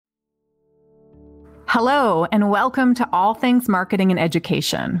Hello, and welcome to All Things Marketing and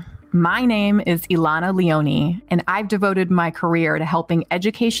Education. My name is Elana Leone, and I've devoted my career to helping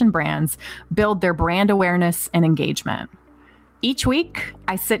education brands build their brand awareness and engagement. Each week,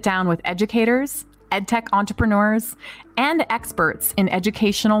 I sit down with educators, EdTech entrepreneurs, and experts in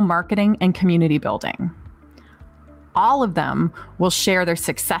educational marketing and community building. All of them will share their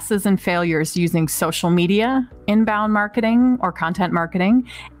successes and failures using social media, inbound marketing or content marketing,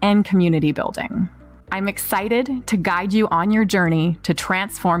 and community building. I'm excited to guide you on your journey to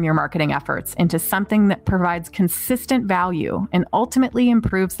transform your marketing efforts into something that provides consistent value and ultimately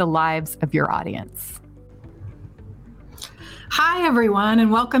improves the lives of your audience. Hi, everyone, and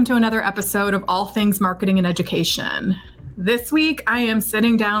welcome to another episode of All Things Marketing and Education. This week, I am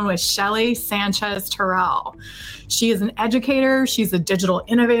sitting down with Shelly Sanchez Terrell. She is an educator, she's a digital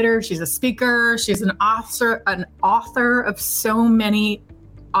innovator, she's a speaker, she's an author of so many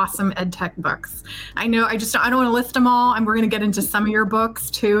awesome EdTech books. I don't want to list them all, and we're going to get into some of your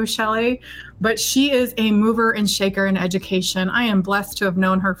books too, Shelly, but she is a mover and shaker in education. I am blessed to have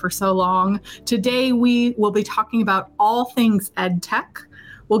known her for so long. Today, we will be talking about all things EdTech.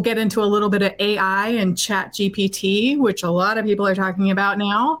 We'll get into a little bit of AI and ChatGPT, which a lot of people are talking about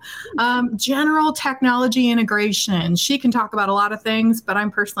now. General technology integration. She can talk about a lot of things, but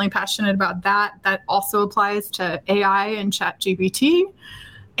I'm personally passionate about that. That also applies to AI and ChatGPT.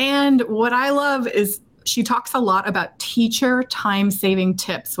 And what I love is she talks a lot about teacher time-saving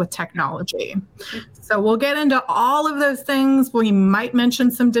tips with technology. So we'll get into all of those things. We might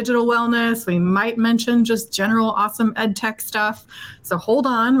mention some digital wellness. We might mention just general awesome EdTech stuff. So hold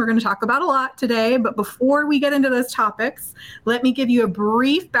on, we're going to talk about a lot today. But before we get into those topics, let me give you a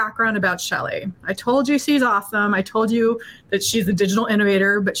brief background about Shelly. I told you she's awesome. I told you that she's a digital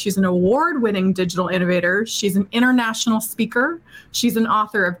innovator, but she's an award-winning digital innovator. She's an international speaker. She's an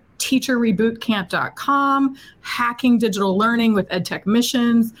author of teacherrebootcamp.com, Hacking Digital Learning with EdTech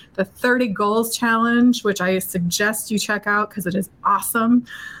Missions, the 30 Goals Challenge, which I suggest you check out because it is awesome.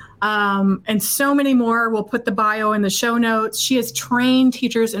 And so many more. We'll put the bio in the show notes. She has trained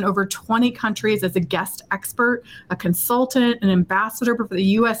teachers in over 20 countries as a guest expert, a consultant, an ambassador for the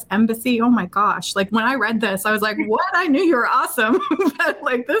U.S. Embassy. Oh my gosh. Like when I read this, I was like, what? I knew you were awesome. But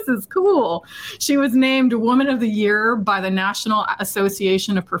like, this is cool. She was named Woman of the Year by the National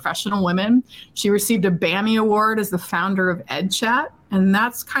Association of Professional Women. She received a BAMI Award as the founder of EdChat. And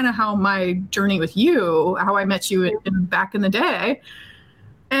that's kind of how my journey with you, how I met you back in the day.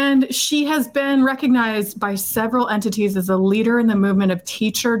 And she has been recognized by several entities as a leader in the movement of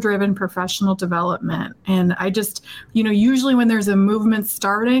teacher-driven professional development. And I just, usually when there's a movement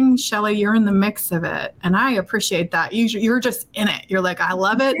starting, Shelly, you're in the mix of it. And I appreciate that. You're just in it. You're like, I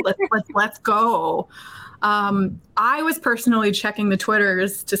love it. Let's go. I was personally checking the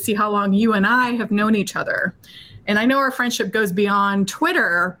Twitters to see how long you and I have known each other. And I know our friendship goes beyond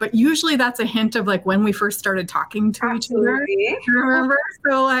Twitter, but usually that's a hint of like when we first started talking to each other. Remember?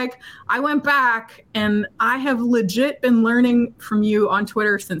 So like I went back and I have legit been learning from you on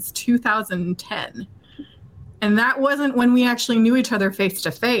Twitter since 2010. And that wasn't when we actually knew each other face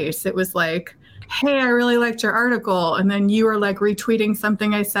to face. It was like, hey, I really liked your article. And then you were like retweeting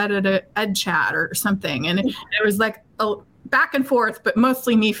something I said at an EdChat or something. And it was like a back and forth, but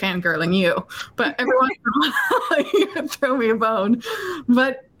mostly me fangirling you. But every once in a while, you can throw me a bone.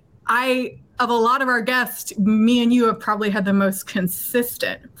 But of a lot of our guests, me and you have probably had the most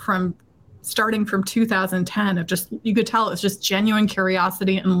consistent starting from 2010 of just, you could tell it was just genuine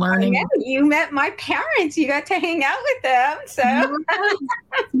curiosity and learning. I know. You met my parents. You got to hang out with them. So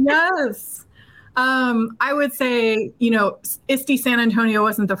yes. I would say, ISTE San Antonio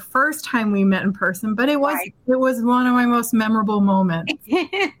wasn't the first time we met in person, but it was Right. It was one of my most memorable moments.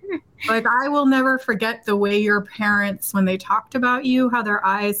 Like, I will never forget the way your parents, when they talked about you, how their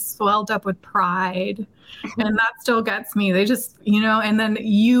eyes swelled up with pride. And that still gets me. They just, and then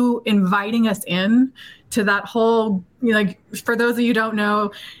you inviting us in to that whole, for those of you who don't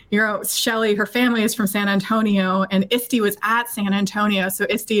know, Shelly, her family is from San Antonio, and ISTE was at San Antonio. So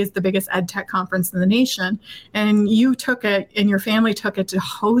ISTE is the biggest EdTech conference in the nation. And you took it, and your family took it to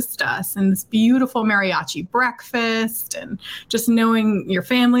host us, and this beautiful mariachi breakfast, and just knowing your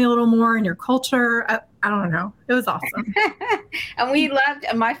family a little more and your culture. I don't know. It was awesome. And we loved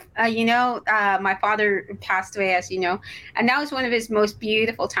my father passed away, as you know, and that was one of his most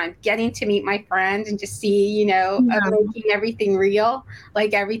beautiful times, getting to meet my friends and just see, making everything real,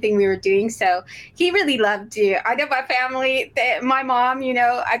 like everything we were doing. So he really loved you. I know my family, my mom,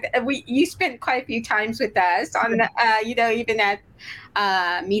 you spent quite a few times with us on, even at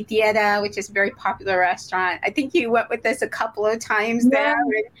Mi Tierra, which is a very popular restaurant. I think you went with us a couple of times there.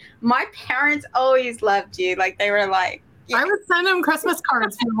 My parents always loved you. Like, they were like, yeah. I would send them Christmas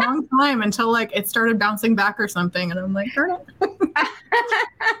cards for a long time until like it started bouncing back or something. And I'm like, darn it.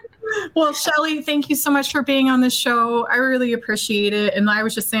 Well, Shelly, thank you so much for being on this show. I really appreciate it. And I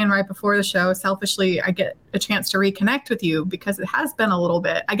was just saying right before the show, selfishly, I get a chance to reconnect with you because it has been a little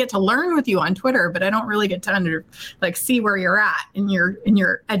bit. I get to learn with you on Twitter, but I don't really get to see where you're at in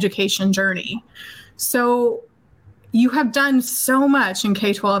your education journey. So you have done so much in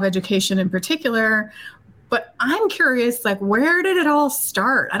K-12 education in particular. But I'm curious, like, where did it all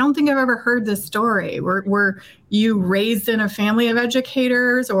start? I don't think I've ever heard this story. Were you raised in a family of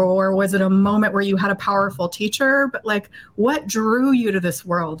educators, or was it a moment where you had a powerful teacher? But like, what drew you to this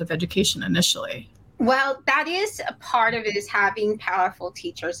world of education initially? Well, that is a part of it, is having powerful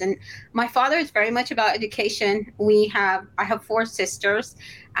teachers. And my father is very much about education. I have 4 sisters,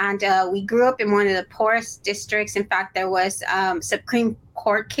 and we grew up in one of the poorest districts. In fact, there was a Supreme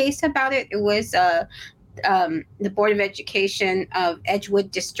Court case about it. It was the Board of Education of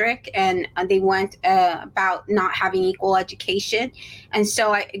Edgewood District, and they went about not having equal education. And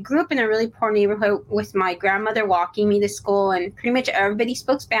so I grew up in a really poor neighborhood with my grandmother walking me to school, and pretty much everybody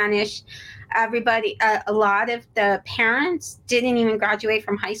spoke Spanish. Everybody, a lot of the parents didn't even graduate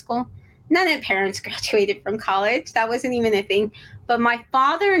from high school. None of the parents graduated from college. That wasn't even a thing. But my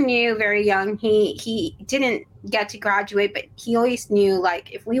father knew very young. He didn't get to graduate, but he always knew,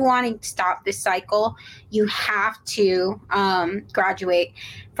 like, if we want to stop this cycle, you have to graduate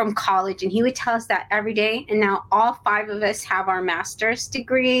from college. And he would tell us that every day. And now all 5 of us have our master's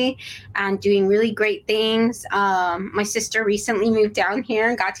degree and doing really great things. My sister recently moved down here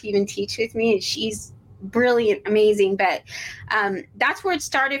and got to even teach with me, and she's brilliant, amazing. But that's where it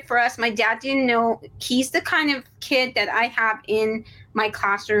started for us. My dad didn't know. He's the kind of kid that I have in my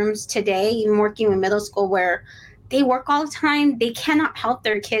classrooms today, even working with middle school, where they work all the time. They cannot help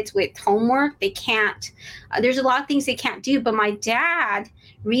their kids with homework. They can't. There's a lot of things they can't do. But my dad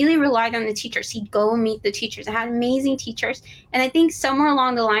really relied on the teachers. He'd go and meet the teachers. I had amazing teachers. And I think somewhere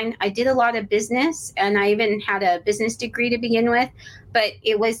along the line, I did a lot of business, and I even had a business degree to begin with. But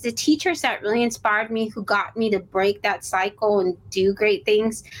it was the teachers that really inspired me, who got me to break that cycle and do great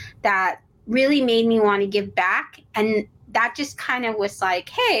things, that really made me want to give back. And that just kind of was like,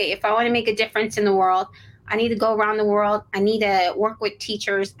 hey, if I want to make a difference in the world, I need to go around the world. I need to work with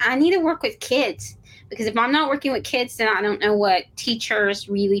teachers. I need to work with kids, because if I'm not working with kids, then I don't know what teachers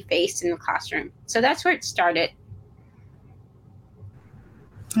really face in the classroom. So that's where it started.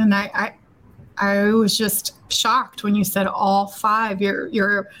 And I was just shocked when you said all 5.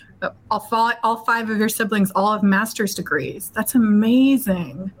 All 5 of your siblings all have master's degrees. That's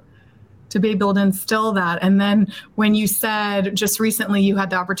amazing to be able to instill that. And then when you said just recently you had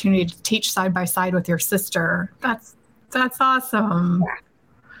the opportunity to teach side by side with your sister, that's awesome. Yeah.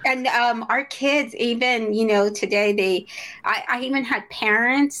 And our kids, even, today, I even had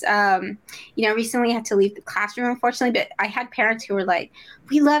parents, recently had to leave the classroom, unfortunately, but I had parents who were like,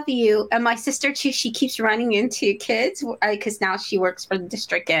 we love you. And my sister, too, she keeps running into kids, because now she works for the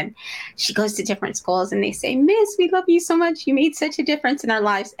district and she goes to different schools, and they say, Miss, we love you so much. You made such a difference in our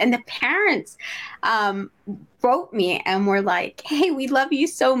lives. And the parents wrote me and were like, hey, we love you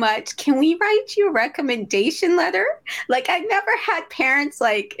so much. Can we write you a recommendation letter? Like, I never had parents,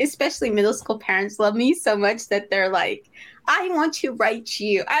 like, especially middle school parents, love me so much that they're like, I want to write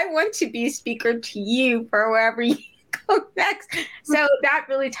you. I want to be a speaker to you for wherever you go next. So that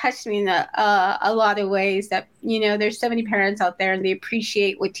really touched me in a lot of ways, that, there's so many parents out there and they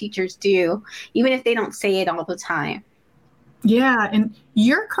appreciate what teachers do, even if they don't say it all the time. Yeah. And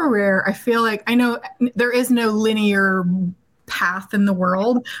your career, I feel like, I know there is no linear path in the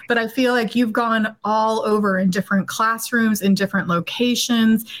world, but I feel like you've gone all over in different classrooms, in different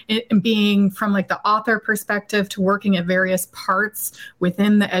locations, and being from like the author perspective to working at various parts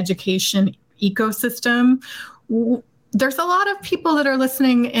within the education ecosystem. There's a lot of people that are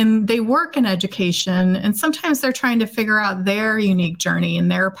listening and they work in education, and sometimes they're trying to figure out their unique journey and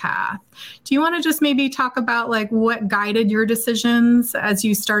their path. Do you want to just maybe talk about like what guided your decisions as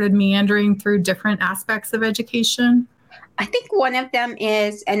you started meandering through different aspects of education? I think one of them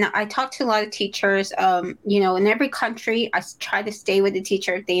is, and I talk to a lot of teachers, in every country, I try to stay with the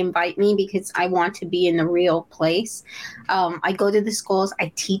teacher if they invite me, because I want to be in the real place. I go to the schools,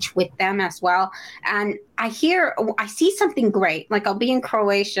 I teach with them as well. And I see something great, like I'll be in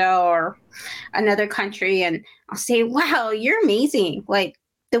Croatia or another country and I'll say, wow, you're amazing. Like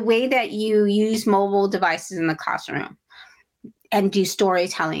the way that you use mobile devices in the classroom and do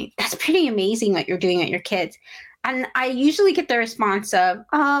storytelling, that's pretty amazing what you're doing at your kids. And I usually get the response of,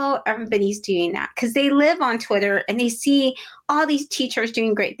 oh, everybody's doing that, because they live on Twitter and they see all these teachers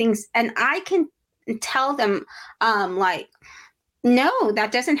doing great things. And I can tell them, like, no,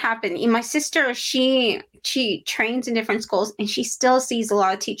 that doesn't happen. And my sister, she trains in different schools, and she still sees a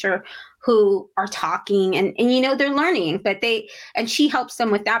lot of teachers who are talking and they're learning, but she helps them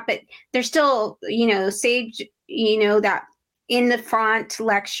with that, but they're still, sage, that in the front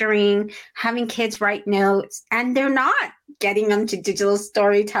lecturing, having kids write notes, and they're not getting them to digital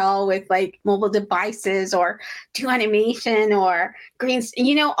storytell with like mobile devices or do animation or greens,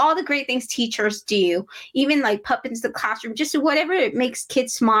 all the great things teachers do, even like pop into the classroom, just whatever it makes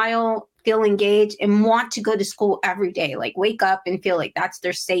kids smile, feel engaged, and want to go to school every day, like wake up and feel like that's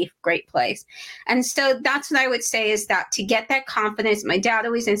their safe, great place. And so that's what I would say, is that to get that confidence, my dad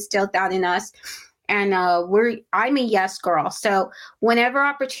always instilled that in us. And I'm a yes girl. So whenever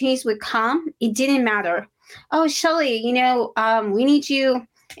opportunities would come, it didn't matter. Oh, Shelly, we need you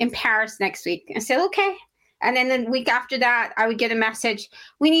in Paris next week. I said, okay. And then the week after that, I would get a message,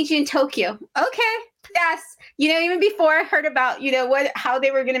 we need you in Tokyo. Okay, yes. Even before I heard about, how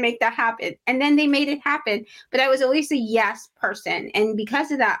they were going to make that happen. And then they made it happen. But I was always a yes person. And because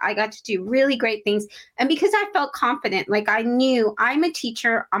of that, I got to do really great things. And because I felt confident, like I knew I'm a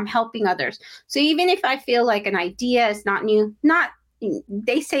teacher, I'm helping others. So even if I feel like an idea is not new,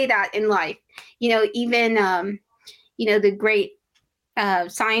 they say that in life, even, the great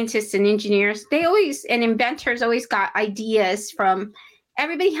scientists and engineers, and inventors always got ideas from.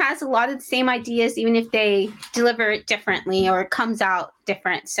 Everybody has a lot of the same ideas, even if they deliver it differently or it comes out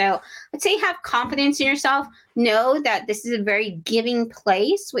different. So I'd say have confidence in yourself. Know that this is a very giving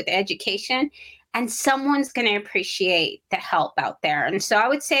place with education, and someone's going to appreciate the help out there. And so I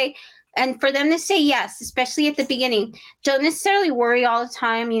would say, and for them to say yes, especially at the beginning, don't necessarily worry all the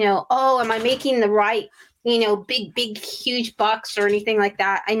time, oh, am I making the right, big, huge bucks or anything like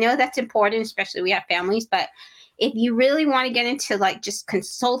that. I know that's important, especially we have families, but if you really want to get into like just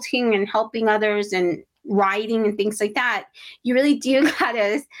consulting and helping others and writing and things like that, you really do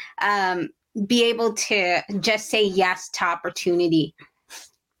gotta be able to just say yes to opportunity.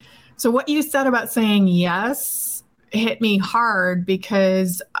 So what you said about saying yes hit me hard,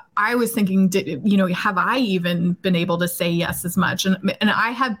 because I was thinking, have I even been able to say yes as much? And I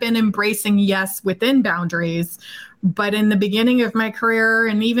have been embracing yes within boundaries, but in the beginning of my career,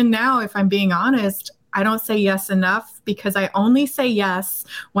 and even now, if I'm being honest, I don't say yes enough, because I only say yes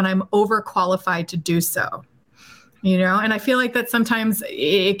when I'm overqualified to do so. And I feel like that sometimes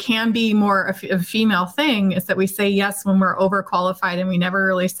it can be more a female thing, is that we say yes when we're overqualified, and we never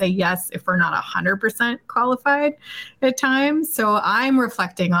really say yes if we're not 100% qualified at times. So I'm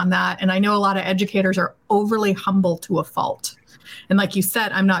reflecting on that. And I know a lot of educators are overly humble to a fault. And like you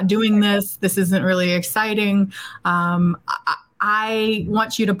said, I'm not doing this. This isn't really exciting. I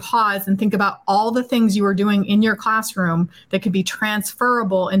want you to pause and think about all the things you are doing in your classroom that could be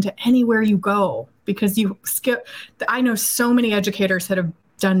transferable into anywhere you go, because I know so many educators that have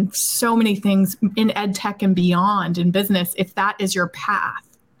done so many things in EdTech and beyond in business, if that is your path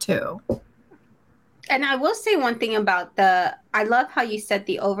too. And I will say one thing about I love how you said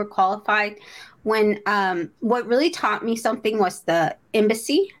the overqualified. When what really taught me something was the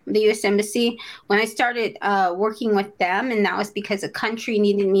U.S. Embassy. When I started working with them, and that was because a country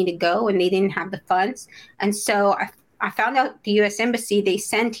needed me to go and they didn't have the funds. And so I found out the U.S. Embassy, they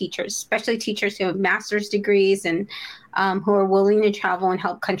send teachers, especially teachers who have master's degrees and who are willing to travel and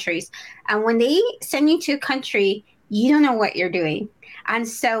help countries. And when they send you to a country, you don't know what you're doing. And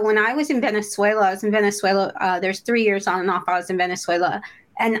so when I was in Venezuela, there's 3 years on and off I was in Venezuela.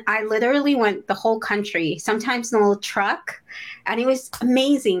 And I literally went the whole country, sometimes in a little truck. And it was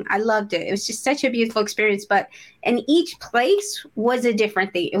amazing. I loved it. It was just such a beautiful experience. But in each place was a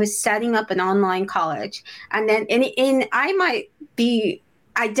different thing. It was setting up an online college. And then I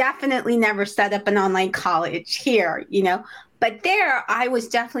definitely never set up an online college here, But there, I was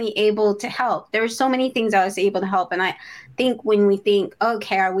definitely able to help. There were so many things I was able to help. And I think when we think,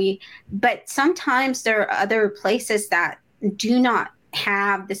 okay, but sometimes there are other places that do not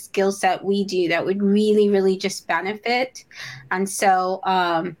have the skill set we do that would really, really just benefit. And so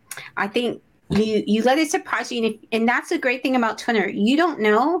I think you let it surprise you. And that's the great thing about Twitter. You don't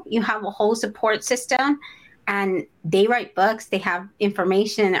know, you have a whole support system, and they write books, they have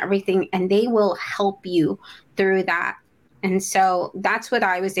information and everything, and they will help you through that. And so that's what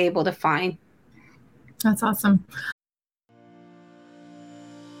I was able to find. That's awesome.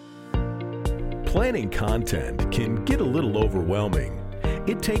 Planning content can get a little overwhelming.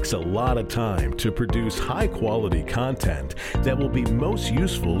 It takes a lot of time to produce high-quality content that will be most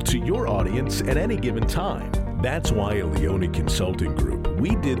useful to your audience at any given time. That's why at Leone Consulting Group,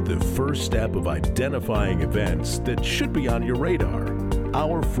 we did the first step of identifying events that should be on your radar.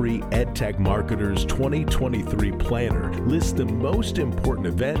 Our free EdTech Marketers 2023 Planner lists the most important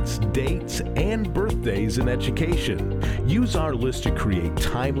events, dates, and birthdays in education. Use our list to create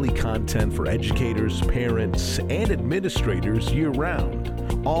timely content for educators, parents, and administrators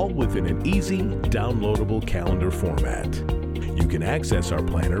year-round, all within an easy, downloadable calendar format. You can access our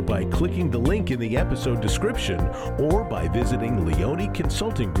planner by clicking the link in the episode description or by visiting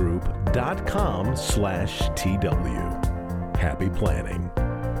leoneconsultinggroup.com/TW. Happy planning.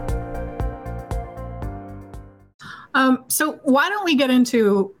 So why don't we get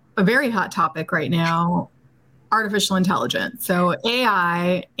into a very hot topic right now, artificial intelligence. So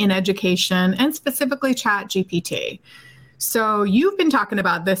AI in education and specifically ChatGPT. So you've been talking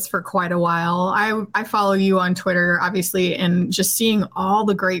about this for quite a while. I follow you on Twitter, obviously, and just seeing all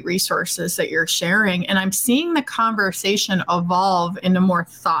the great resources that you're sharing. And I'm seeing the conversation evolve in a more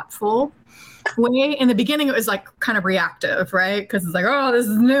thoughtful way. In the beginning, it was like kind of reactive, right? Because it's like, oh, this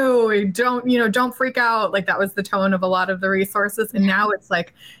is new. Don't freak out. Like that was the tone of a lot of the resources. And now it's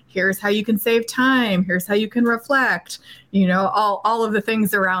like, here's how you can save time. Here's how you can reflect, all of the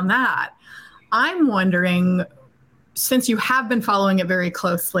things around that. I'm wondering, since you have been following it very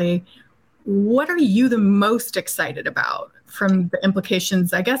closely, what are you the most excited about from the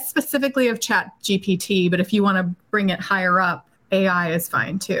implications, I guess, specifically of ChatGPT, but if you want to bring it higher up, AI is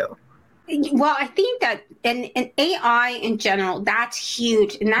fine too. Well, I think that in AI in general, that's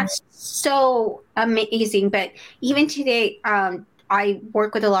huge and that's so amazing. But even today, I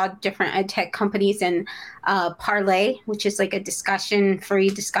work with a lot of different EdTech companies, and Parlay, which is like a free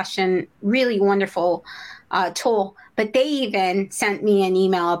discussion, really wonderful tool. But they even sent me an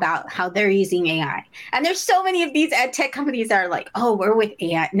email about how they're using AI. And there's so many of these EdTech companies that are like, oh, we're with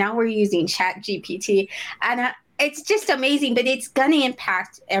AI. Now we're using ChatGPT. And it's just amazing, but it's going to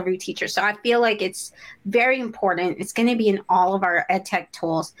impact every teacher. So I feel like it's very important. It's going to be in all of our EdTech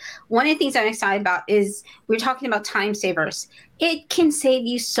tools. One of the things I'm excited about is we're talking about time savers. It can save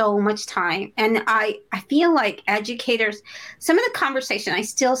you so much time. And I feel like educators, some of the conversation, I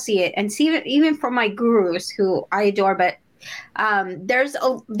still see it and see it even from my gurus who I adore, but there's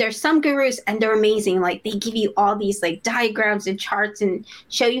some gurus and they're amazing. Like they give you all these like diagrams and charts and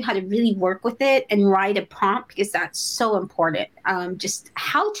show you how to really work with it and write a prompt, because that's so important. Just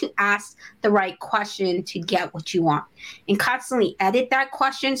how to ask the right question to get what you want, and constantly edit that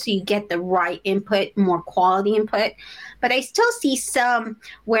question so you get the right input, more quality input. But I still see some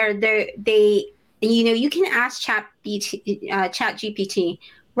where you can ask ChatGPT,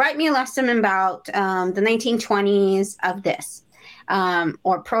 write me a lesson about the 1920s of this,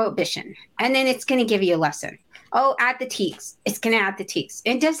 or prohibition. And then it's going to give you a lesson. Oh, add the text. It's going to add the text.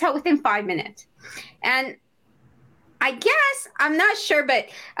 It does that within 5 minutes. And I guess, I'm not sure, but,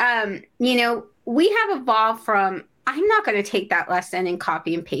 we have evolved from, I'm not going to take that lesson and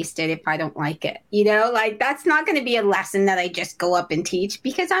copy and paste it if I don't like it. That's not going to be a lesson that I just go up and teach,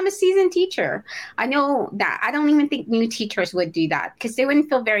 because I'm a seasoned teacher. I know that. I don't even think new teachers would do that because they wouldn't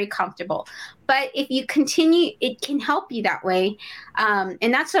feel very comfortable. But if you continue, it can help you that way.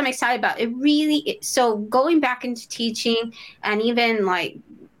 And that's what I'm excited about. So going back into teaching, and even like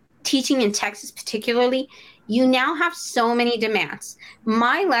teaching in Texas particularly, you now have so many demands.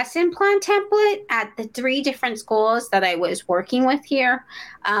 My lesson plan template at the 3 different schools that I was working with here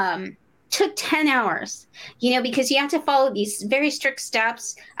took 10 hours, because you have to follow these very strict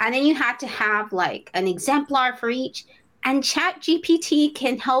steps. And then you have to have like an exemplar for each. And ChatGPT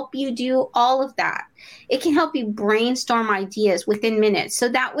can help you do all of that. It can help you brainstorm ideas within minutes. So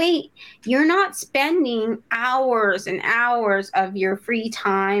that way you're not spending hours and hours of your free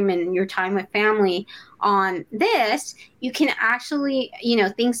time and your time with family on this. You can actually,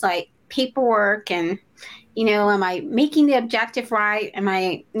 things like paperwork and, am I making the objective right? Am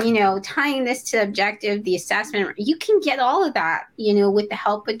I, tying this to the objective, the assessment? You can get all of that, with the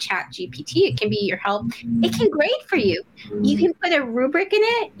help of ChatGPT. It can be your help. It can grade for you. You can put a rubric in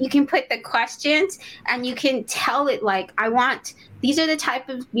it. You can put the questions, and you can tell it like, these are the type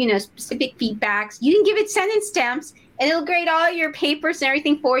of, specific feedbacks. You can give it sentence stamps, and it'll grade all your papers and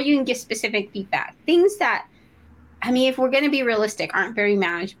everything for you and give specific feedback. Things that, if we're going to be realistic, aren't very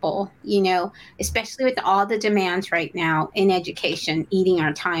manageable, especially with all the demands right now in education, eating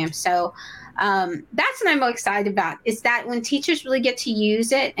our time. So that's what I'm most excited about, is that when teachers really get to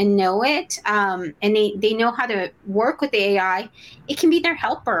use it and know it, and they know how to work with the AI, it can be their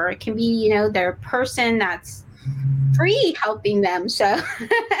helper. It can be, their person that's free helping them. So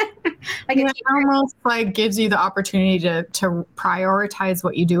like a it teacher. almost like gives you the opportunity to prioritize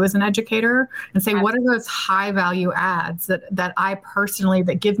what you do as an educator and say, what are those high value ads that I personally,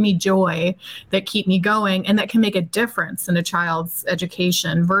 that give me joy, that keep me going, and that can make a difference in a child's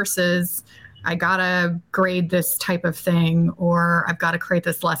education versus I gotta grade this type of thing, or I've got to create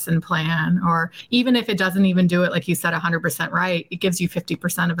this lesson plan, or even if it doesn't even do it, like you said, 100% right, it gives you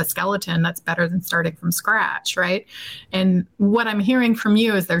 50% of a skeleton. That's better than starting from scratch, right? And what I'm hearing from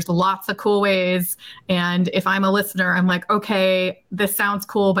you is there's lots of cool ways. And if I'm a listener, I'm like, okay, this sounds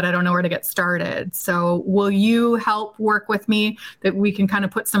cool, but I don't know where to get started. So will you help work with me that we can kind of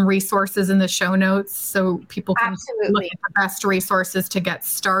put some resources in the show notes so people can look at the best resources to get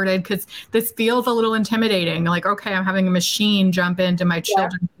started? Because this feels a little intimidating. Like, okay, I'm having a machine jump into my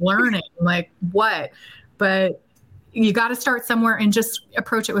children's learning. Like, what? But you got to start somewhere and just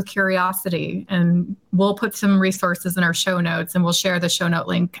approach it with curiosity. And we'll put some resources in our show notes, and we'll share the show note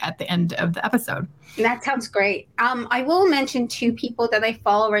link at the end of the episode. That sounds great. I will mention 2 people that I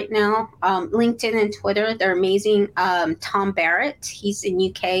follow right now, LinkedIn and Twitter. They're amazing. Tom Barrett, he's in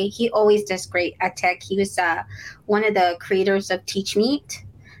UK. He always does great EdTech. He was one of the creators of TeachMeet.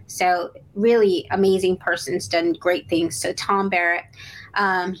 So really amazing person, has done great things. So Tom Barrett,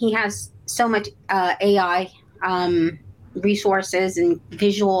 he has so much AI resources and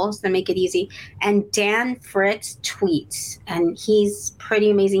visuals that make it easy. And Dan Fritz tweets, and he's pretty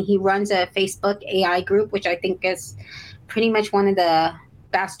amazing. He runs a Facebook AI group, which I think is pretty much one of the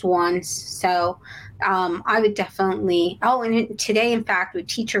best ones. So I would definitely, and today, in fact, with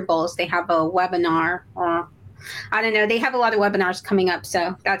Teacher Goals, they have a webinar, or I don't know, they have a lot of webinars coming up,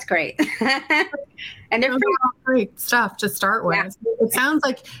 so that's great. And they're great stuff to start with. Yeah. It sounds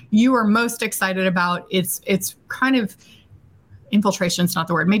like you are most excited about it's kind of infiltration is not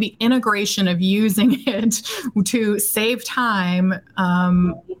the word, maybe integration of using it to save time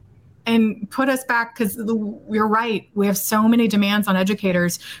and put us back, because you're right, we have so many demands on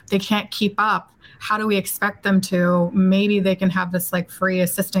educators, they can't keep up. How do we expect them to? Maybe they can have this like free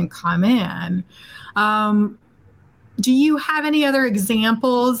assistant come in. Do you have any other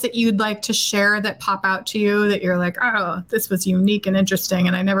examples that you'd like to share that pop out to you that you're like, oh, this was unique and interesting,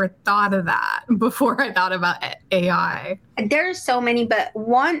 and I never thought of that before I thought about AI? There's so many, but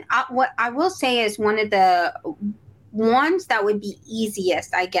one, what I will say is one of the ones that would be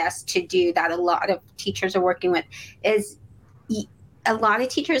easiest, I guess, to do that a lot of teachers are working with is a lot of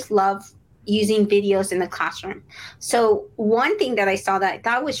teachers love using videos in the classroom. So one thing that I saw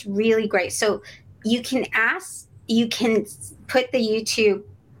that was really great. So you can put the YouTube,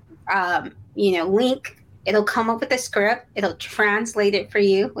 link. It'll come up with a script. It'll translate it for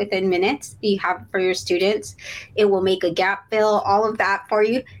you within minutes. You have for your students. It will make a gap fill, all of that for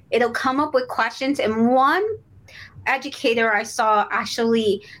you. It'll come up with questions. And one educator I saw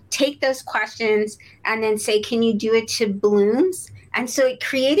actually take those questions and then say, can you do it to Bloom's? And so it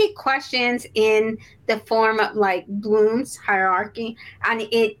created questions in the form of like Bloom's hierarchy, and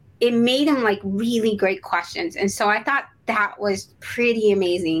it made them like really great questions. And so I thought that was pretty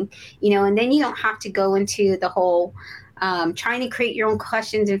amazing, and then you don't have to go into the whole trying to create your own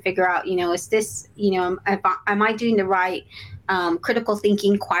questions and figure out, is this, am I doing the right critical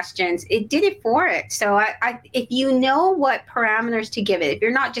thinking questions? It did it for it. So I if you know what parameters to give it, if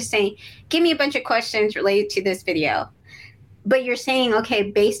you're not just saying, give me a bunch of questions related to this video, but you're saying,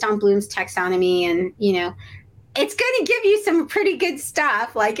 okay, based on Bloom's taxonomy, and, it's going to give you some pretty good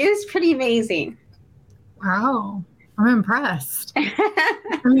stuff. Like, it was pretty amazing. Wow. I'm impressed.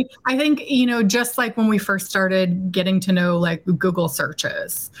 I think, just like when we first started getting to know like Google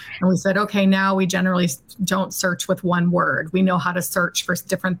searches, and we said, okay, now we generally don't search with one word. We know how to search for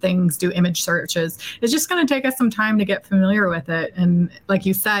different things, do image searches. It's just going to take us some time to get familiar with it. And like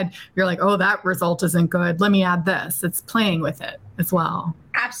you said, you're like, oh, that result isn't good. Let me add this. It's playing with it as well.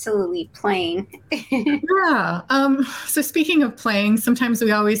 Absolutely playing. Yeah. So speaking of playing, sometimes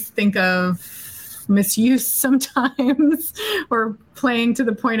we always think of misuse sometimes, or playing to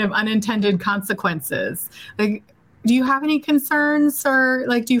the point of unintended consequences. Like, do you have any concerns, or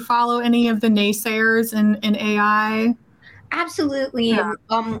like, do you follow any of the naysayers in AI? Absolutely. Yeah.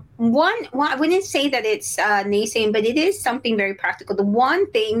 One, I wouldn't say that it's naysaying, but it is something very practical. The one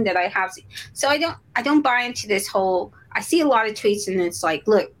thing that I have, so I don't buy into this whole, I see a lot of tweets and it's like,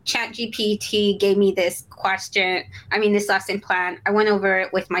 look, ChatGPT gave me this this lesson plan. I went over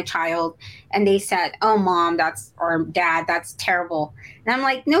it with my child and they said, oh, mom, or dad, that's terrible. And I'm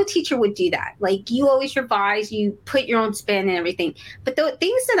like, no teacher would do that. Like, you always revise, you put your own spin and everything. But the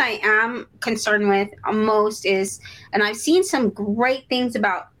things that I am concerned with most is, and I've seen some great things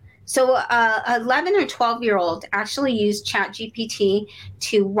about So 11 or 12-year-old actually used ChatGPT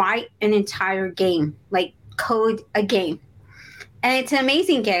to write an entire game, like code a game. And it's an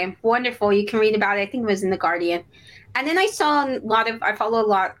amazing game. Wonderful. You can read about it. I think it was in The Guardian. And then I follow a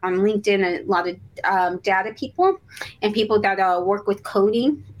lot on LinkedIn, and a lot of data people and people that work with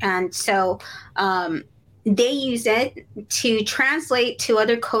coding. And so they use it to translate to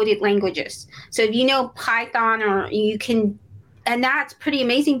other coded languages. So if you know Python, or you can, and that's pretty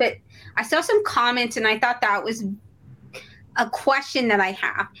amazing. But I saw some comments and I thought that was a question that I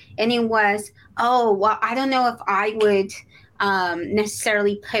have. And it was, oh, well, I don't know if I would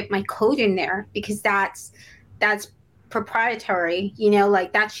necessarily put my code in there, because that's proprietary,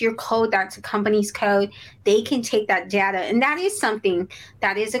 like that's your code, that's a company's code. They can take that data, and that is something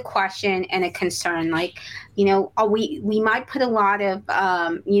that is a question and a concern. Like, we might put a lot of,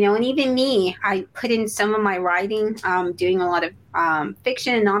 and even me, I put in some of my writing, doing a lot of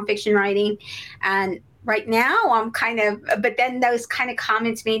fiction and nonfiction writing, and right now I'm but then those kind of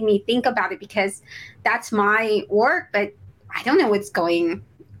comments made me think about it, because that's my work, but I don't know what's going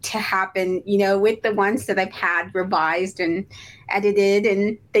to happen, with the ones that I've had revised and edited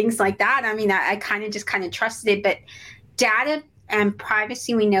and things like that. I mean, I kind of trusted it, but data and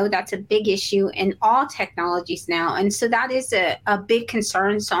privacy, we know that's a big issue in all technologies now. And so that is a big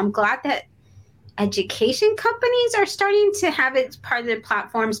concern. So I'm glad that education companies are starting to have it as part of their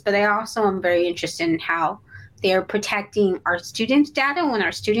platforms, but I also am very interested in how they're protecting our students' data when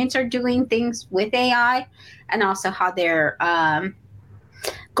our students are doing things with AI, and also how they're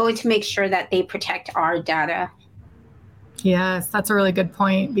going to make sure that they protect our data. Yes, that's a really good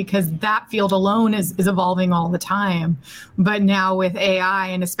point, because that field alone is evolving all the time. But now with AI,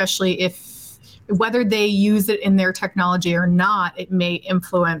 and especially whether they use it in their technology or not, it may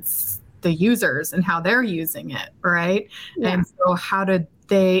influence the users and how they're using it, right? Yeah. And so how do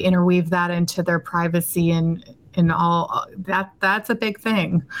they interweave that into their privacy and all that's a big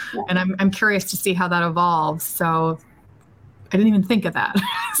thing. Yeah. And I'm curious to see how that evolves. So I didn't even think of that.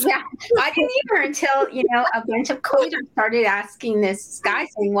 Yeah, I didn't either until, a bunch of coders started asking this guy,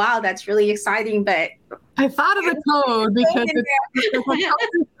 saying, wow, that's really exciting. But I thought of the code because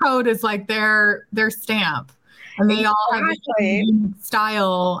the code is like their stamp. And they all have a unique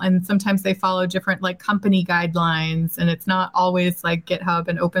style, and sometimes they follow different like company guidelines, and it's not always like GitHub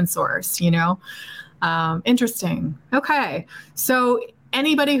and open source, Interesting. Okay. So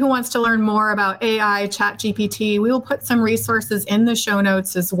anybody who wants to learn more about AI, ChatGPT, we will put some resources in the show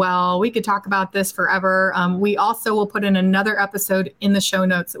notes as well. We could talk about this forever. We also will put in another episode in the show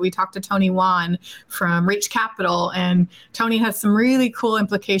notes that we talked to Tony Wan from Reach Capital. And Tony has some really cool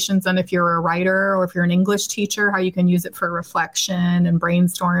implications on if you're a writer or if you're an English teacher, how you can use it for reflection and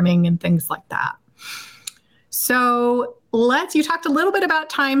brainstorming and things like that. So you talked a little bit about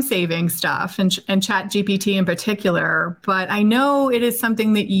time-saving stuff and ChatGPT in particular, but I know it is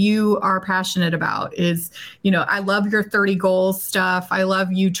something that you are passionate about is, I love your 30 goals stuff. I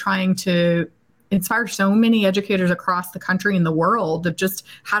love you trying to inspire so many educators across the country and the world of just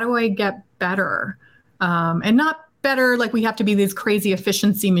how do I get better? And not better like we have to be these crazy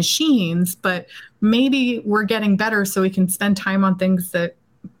efficiency machines, but maybe we're getting better so we can spend time on things that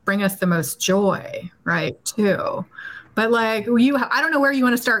bring us the most joy, right, too. But like I don't know where you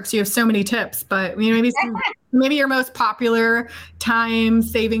want to start because you have so many tips, but maybe your most popular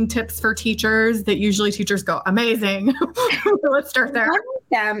time-saving tips for teachers that usually teachers go, amazing. Let's start there. One of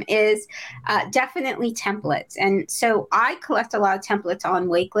them is definitely templates. And so I collect a lot of templates on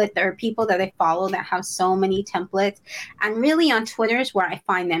Wakelet. There are people that I follow that have so many templates. And really on Twitter is where I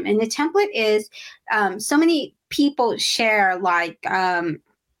find them. And the template is so many people share like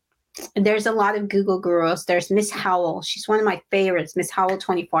there's a lot of Google gurus. There's Miss Howell. She's one of my favorites. Miss Howell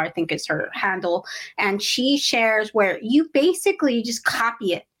 24, I think is her handle. And she shares where you basically just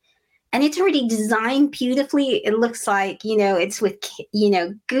copy it. And it's already designed beautifully. It looks like, it's with,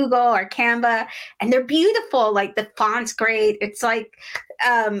 Google or Canva. And they're beautiful. Like the font's great. It's like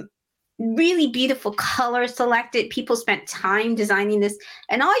really beautiful color selected. People spent time designing this.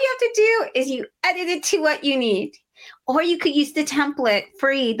 And all you have to do is you edit it to what you need. Or you could use the template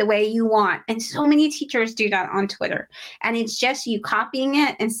free the way you want. And so many teachers do that on Twitter. And it's just you copying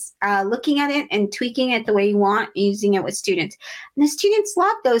it and looking at it and tweaking it the way you want, using it with students. And the students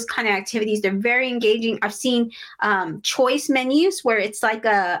love those kind of activities. They're very engaging. I've seen choice menus where it's like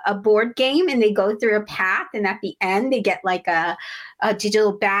a board game and they go through a path. And at the end, they get like a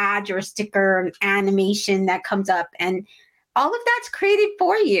digital badge or a sticker, an animation that comes up. And all of that's created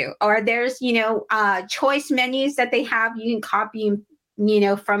for you. Or there's, choice menus that they have. You can copy,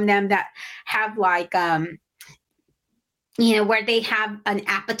 from them that have like where they have an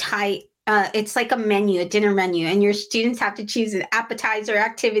appetite. It's like a menu, a dinner menu, and your students have to choose an appetizer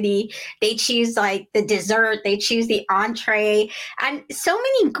activity. They choose like the dessert, they choose the entree, and so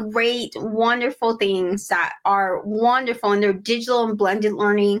many great, wonderful things that are wonderful in their digital and blended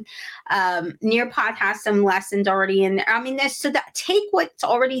learning. Nearpod has some lessons already in there. I mean, so that take what's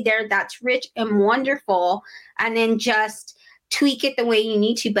already there that's rich and wonderful, and then just tweak it the way you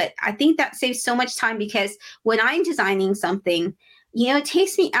need to. But I think that saves so much time, because when I'm designing something, it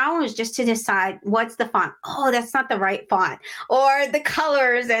takes me hours just to decide what's the font. Oh, that's not the right font, or the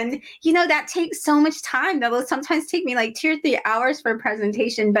colors. And, that takes so much time. That will sometimes take me like 2 or 3 hours for a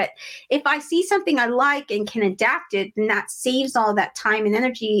presentation. But if I see something I like and can adapt it, then that saves all that time and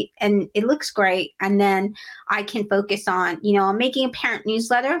energy, and it looks great. And then I can focus on, I'm making a parent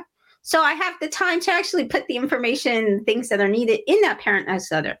newsletter. So I have the time to actually put the information, things that are needed in that parent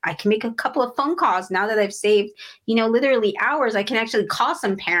newsletter. I can make a couple of phone calls now that I've saved, literally hours. I can actually call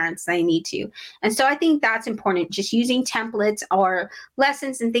some parents that I need to. And so I think that's important, just using templates or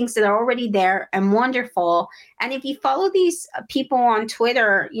lessons and things that are already there and wonderful. And if you follow these people on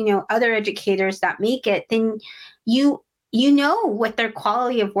Twitter, other educators that make it, then you know what their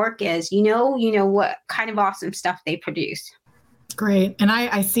quality of work is, what kind of awesome stuff they produce. Great. And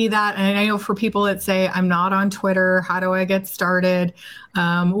I see that. And I know for people that say, I'm not on Twitter, how do I get started?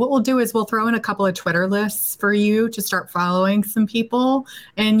 What we'll do is we'll throw in a couple of Twitter lists for you to start following some people.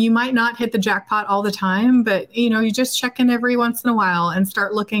 And you might not hit the jackpot all the time, but you just check in every once in a while and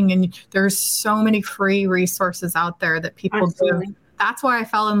start looking. And there's so many free resources out there that people Absolutely. do. That's why I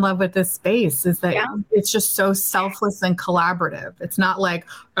fell in love with this space, is that it's just so selfless and collaborative. It's not like,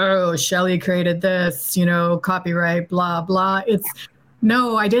 oh, Shelly created this, copyright, blah, blah. It's,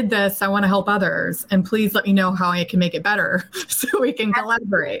 no, I did this. I want to help others. And please let me know how I can make it better so we can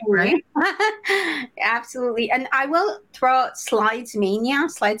collaborate, right? Absolutely. And I will throw out Slides Mania.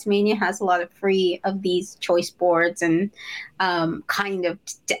 Slides Mania has a lot of free of these choice boards and kind of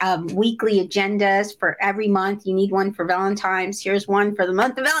weekly agendas for every month. You need one for Valentine's. Here's one for the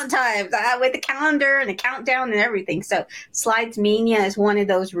month of Valentine's with a calendar and a countdown and everything. So Slides Mania is one of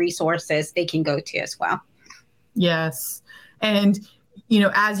those resources they can go to as well. Yes. And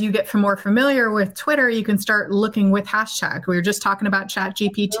as you get more familiar with Twitter, you can start looking with hashtag. We were just talking about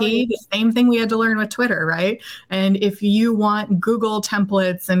ChatGPT, the same thing we had to learn with Twitter, right? And if you want Google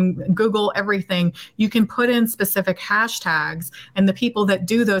templates and Google everything, you can put in specific hashtags, and the people that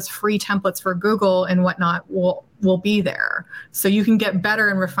do those free templates for Google and whatnot will be there. So you can get better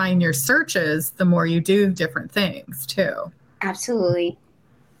and refine your searches the more you do different things too. Absolutely.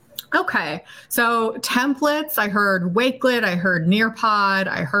 Okay, so templates, I heard Wakelet, I heard Nearpod,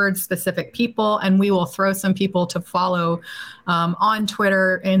 I heard specific people, and we will throw some people to follow on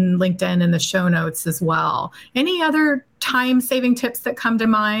Twitter and LinkedIn in the show notes as well. Any other time-saving tips that come to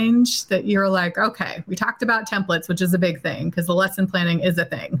mind that you're like, okay, we talked about templates, which is a big thing because the lesson planning is a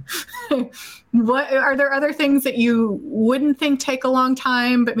thing. What are there other things that you wouldn't think take a long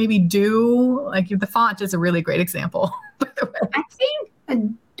time, but maybe do? Like the font is a really great example, by the way. I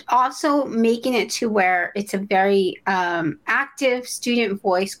think also making it to where it's a very active student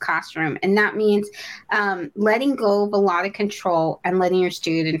voice classroom. And that means letting go of a lot of control and letting your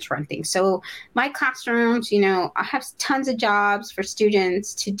students run things. So my classrooms, I have tons of jobs for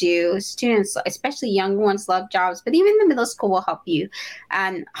students to do. Students, especially younger ones, love jobs, but even the middle school will help you,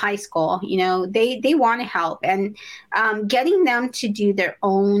 and high school, they want to help. And getting them to do their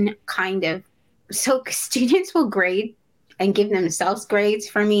own kind of, so students will grade and give themselves grades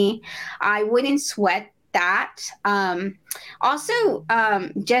for me. I wouldn't sweat that. Also,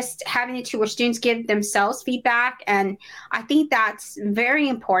 just having it to where students give themselves feedback. And I think that's very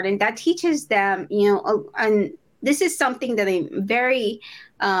important. That teaches them, and this is something that I'm very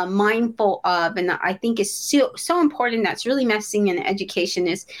mindful of. And I think is so important, that's really missing in education,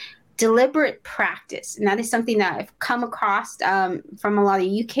 is deliberate practice. And that is something that I've come across from a lot of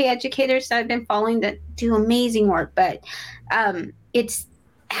UK educators that I've been following that do amazing work. But it's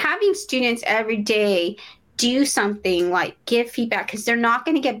having students every day do something like give feedback, because they're not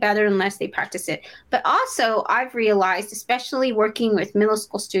going to get better unless they practice it. But also I've realized, especially working with middle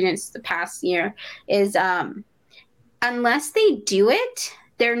school students the past year, is unless they do it,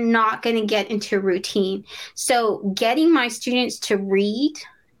 they're not going to get into routine. So getting my students to read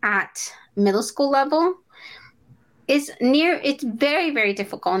at middle school level it's very, very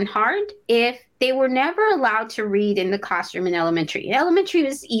difficult and hard if they were never allowed to read in the classroom in elementary. Elementary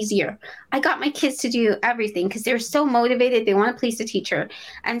was easier. I got my kids to do everything because they're so motivated. They want to please the teacher.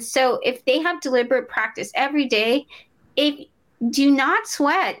 And so if they have deliberate practice every day, if do not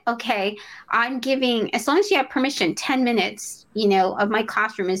sweat. Okay, I'm giving, as long as you have permission, 10 minutes, of my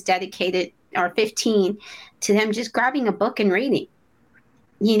classroom is dedicated, or 15, to them just grabbing a book and reading.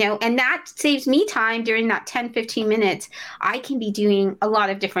 And that saves me time. During that 10, 15 minutes, I can be doing a lot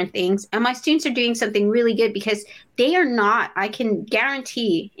of different things. And my students are doing something really good, because they are not, I can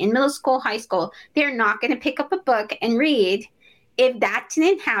guarantee, in middle school, high school, they're not going to pick up a book and read if that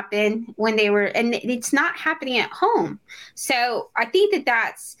didn't happen when they were, and it's not happening at home. So I think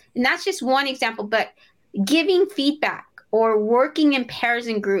that's just one example, but giving feedback or working in pairs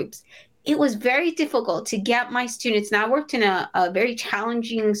and groups, it was very difficult to get my students. Now, I worked in a very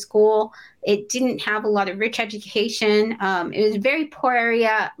challenging school. It didn't have a lot of rich education. It was a very poor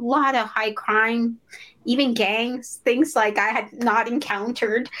area, a lot of high crime, even gangs, things like I had not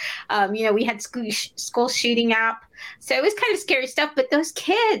encountered. We had school shooting up. So it was kind of scary stuff. But those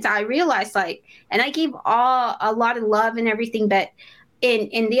kids, I realized, and I gave a lot of love and everything, but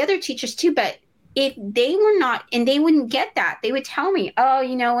in the other teachers too, but if they were not, and they wouldn't get that, they would tell me,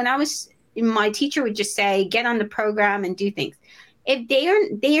 when my teacher would just say, get on the program and do things. If they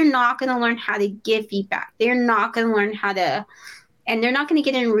are not going to learn how to give feedback, they're not going to learn how to, and they're not going to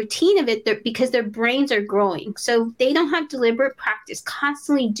get in a routine of it, because their brains are growing. So they don't have deliberate practice,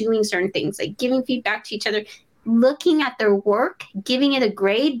 constantly doing certain things, like giving feedback to each other, looking at their work, giving it a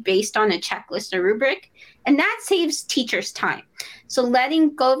grade based on a checklist or rubric. And that saves teachers time. So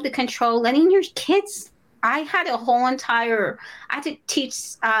letting go of the control, letting your kids, I had to teach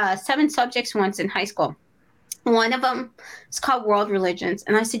 7 subjects once in high school. One of them is called world religions.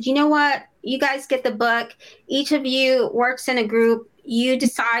 And I said, you know what? You guys get the book. Each of you works in a group. You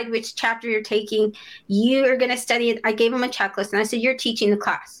decide which chapter you're taking. You are going to study it. I gave them a checklist, and I said, you're teaching the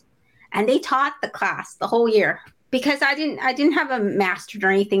class. And they taught the class the whole year, because I didn't have a master's or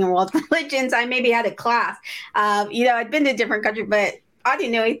anything in world religions. I maybe had a class. I'd been to different countries, but I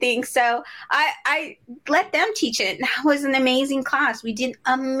didn't know anything. So I let them teach it. That was an amazing class. We did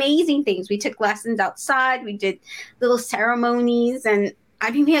amazing things. We took lessons outside. We did little ceremonies. And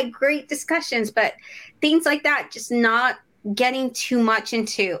we had great discussions, but things like that, just not getting too much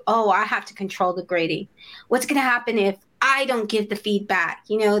into, I have to control the grading. What's going to happen if I don't give the feedback?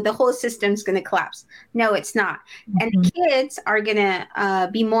 The whole system's going to collapse. No, it's not. Mm-hmm. And the kids are going to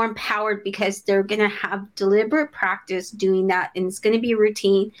be more empowered, because they're going to have deliberate practice doing that. And it's going to be a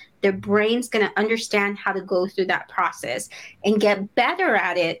routine. Their brain's going to understand how to go through that process and get better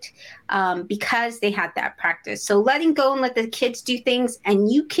at it, because they had that practice. So letting go and let the kids do things,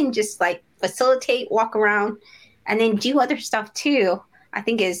 and you can just facilitate, walk around, and then do other stuff too, I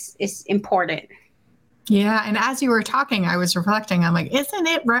think is important. Yeah. And as you were talking, I was reflecting, I'm like, isn't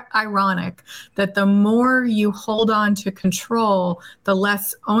it ironic that the more you hold on to control, the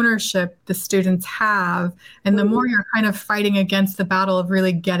less ownership the students have, and the more you're kind of fighting against the battle of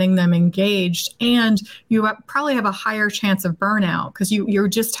really getting them engaged, and you probably have a higher chance of burnout, because you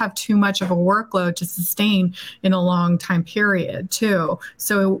just have too much of a workload to sustain in a long time period too.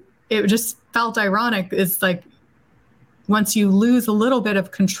 So it just felt ironic. It's like, once you lose a little bit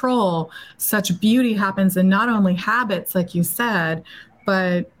of control, such beauty happens in not only habits, like you said,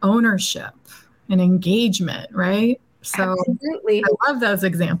 but ownership and engagement, right? So absolutely. I love those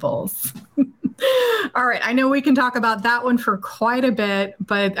examples. All right. I know we can talk about that one for quite a bit,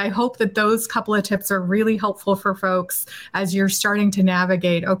 but I hope that those couple of tips are really helpful for folks as you're starting to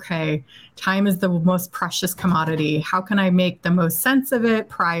navigate, okay, time is the most precious commodity. How can I make the most sense of it?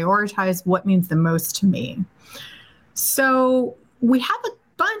 Prioritize what means the most to me. So we have a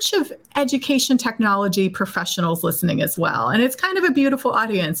bunch of education technology professionals listening as well. And it's kind of a beautiful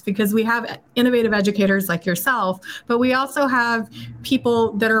audience, because we have innovative educators like yourself, but we also have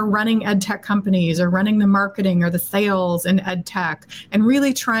people that are running EdTech companies, or running the marketing or the sales in EdTech, and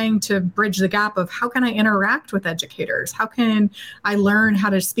really trying to bridge the gap of, how can I interact with educators? How can I learn how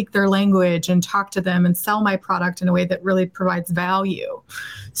to speak their language and talk to them and sell my product in a way that really provides value?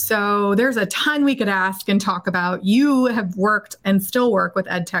 So there's a ton we could ask and talk about. You have worked and still work with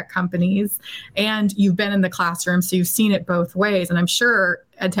EdTech companies, and you've been in the classroom, so you've seen it both ways. And I'm sure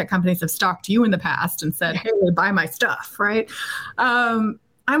EdTech companies have stalked you in the past and said, hey, buy my stuff, right? I'm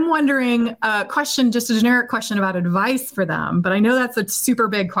wondering a question, just a generic question about advice for them, but I know that's a super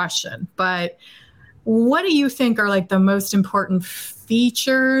big question. But what do you think are the most important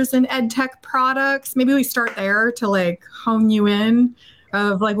features in EdTech products? Maybe we start there to hone you in.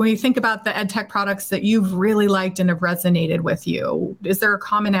 Of when you think about the EdTech products that you've really liked and have resonated with you, is there a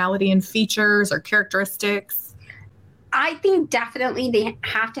commonality in features or characteristics? I think definitely they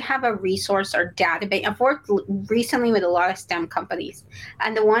have to have a resource or database. I've worked recently with a lot of STEM companies,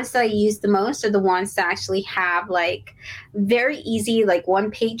 and the ones that I use the most are the ones that actually have like very easy, like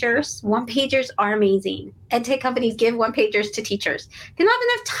one pagers. One pagers are amazing. EdTech companies give one pagers to teachers. They don't have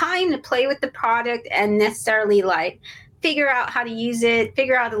enough time to play with the product and necessarily like figure out how to use it,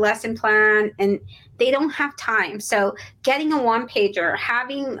 figure out the lesson plan, and they don't have time. So getting a one pager,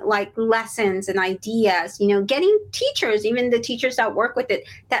 having like lessons and ideas, getting teachers, even the teachers that work with it,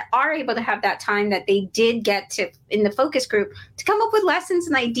 that are able to have that time that they did get to in the focus group to come up with lessons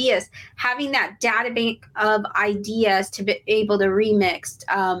and ideas, having that data bank of ideas to be able to remix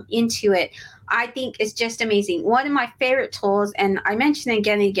into it. I think is just amazing. One of my favorite tools, and I mention it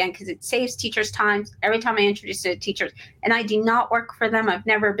again and again because it saves teachers time every time I introduce it to teachers, and I do not work for them. I've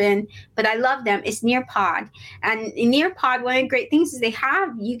never been, but I love them. It's Nearpod. And in Nearpod, one of the great things is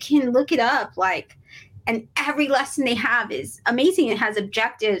you can look it up and every lesson they have is amazing. It has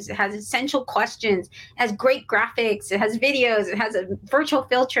objectives. It has essential questions. It has great graphics. It has videos. It has a virtual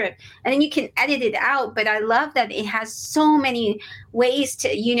field trip. And then you can edit it out. But I love that it has so many ways to,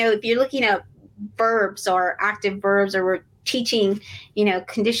 if you're looking at verbs or active verbs, or we're teaching,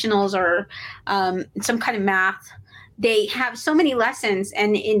 conditionals or some kind of math, they have so many lessons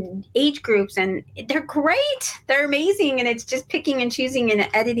and in age groups, and they're great. They're amazing. And it's just picking and choosing and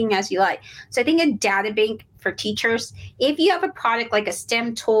editing as you like. So I think a data bank for teachers, if you have a product like a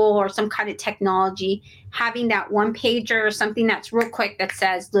STEM tool or some kind of technology, having that one pager or something that's real quick that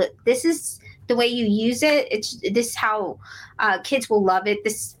says, look, this is the way you use it. This is how kids will love it,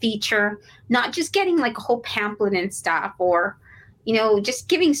 this feature, not just getting like a whole pamphlet and stuff, or just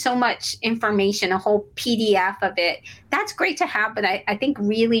giving so much information, a whole PDF of it. That's great to have, but I think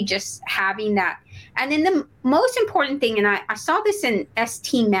really just having that. And then the most important thing, and I saw this in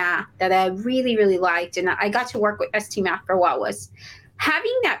ST Math that I really, really liked, and I got to work with ST Math for a while, was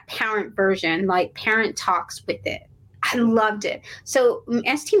having that parent version, like parent talks with it. I loved it. So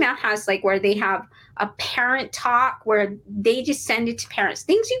ST Math has like where they have a parent talk where they just send it to parents,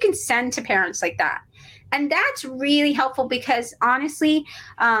 things you can send to parents like that. And that's really helpful because honestly,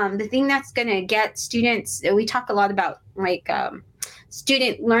 the thing that's going to get students, we talk a lot about like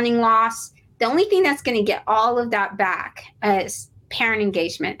student learning loss. The only thing that's going to get all of that back is parent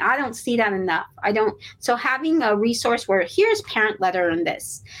engagement. I don't see that enough. So having a resource where here's parent letter on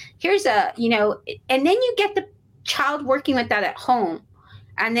this, here's and then you get the child working with that at home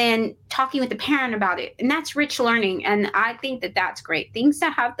and then talking with the parent about it. And that's rich learning. And I think that that's great. Things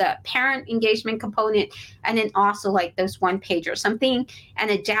that have the parent engagement component, and then also like those one pager, something, and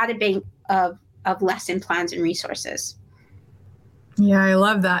a data bank of lesson plans and resources. Yeah, I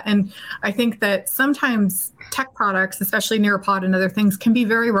love that. And I think that sometimes tech products, especially Nearpod and other things, can be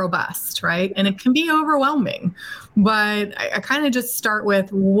very robust, right? And it can be overwhelming. But I kind of just start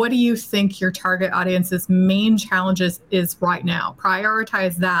with, what do you think your target audience's main challenges is right now?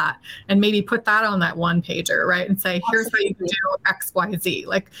 Prioritize that and maybe put that on that one pager, right? And say, here's how you can do X, Y, Z.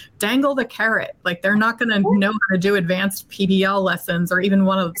 Like dangle the carrot. Like they're not going to know how to do advanced PBL lessons or even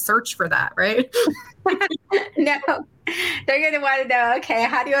want to search for that, right? No, they're going to want to know, okay,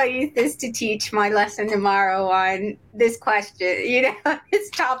 how do I use this to teach my lesson tomorrow on this question, this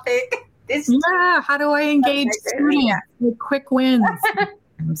topic? How do I engage students with quick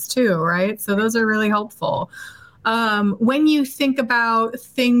wins too, right? So those are really helpful. When you think about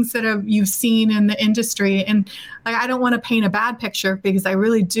things that you've seen in the industry, and I don't want to paint a bad picture because I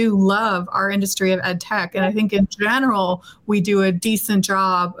really do love our industry of EdTech. And I think in general, we do a decent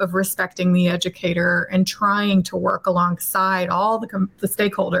job of respecting the educator and trying to work alongside all the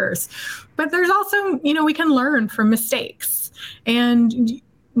stakeholders. But there's also, we can learn from mistakes. And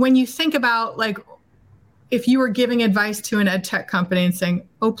when you think about like, if you were giving advice to an EdTech company and saying,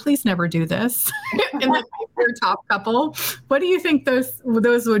 oh, please never do this, and like your top couple, what do you think those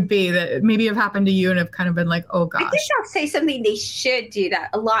would be that maybe have happened to you and have kind of been like, oh gosh? I think I'll say something they should do that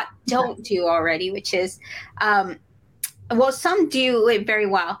a lot don't do already, which is, some do it very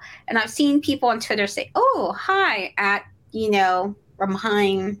well. And I've seen people on Twitter say, oh, hi at,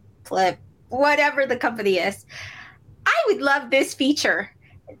 Remind, Flip, whatever the company is. I would love this feature.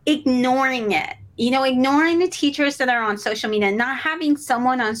 Ignoring it. Ignoring the teachers that are on social media, not having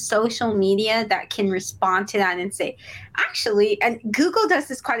someone on social media that can respond to that and say, actually, and Google does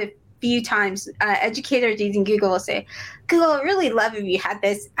this quite a few times, educators using Google will say, Google, I really love if you had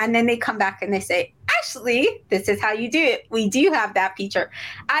this. And then they come back and they say, actually, this is how you do it. We do have that feature.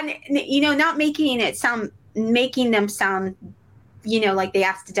 And, not making them sound like they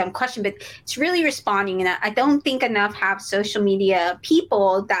asked a dumb question, but it's really responding. And I don't think enough have social media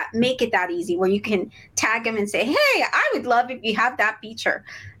people that make it that easy, where you can tag them and say, hey, I would love if you have that feature.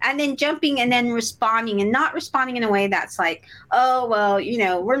 And then jumping and then responding, and not responding in a way that's like, oh, well,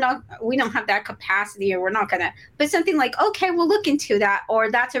 we don't have that capacity, or we're not going to, but something like, okay, we'll look into that,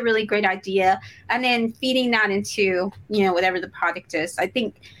 or that's a really great idea. And then feeding that into, whatever the product is. I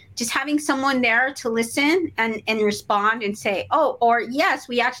think just having someone there to listen and respond and say, oh, or yes,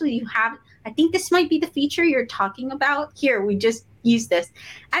 we actually have, I think this might be the feature you're talking about. Here, we just use this.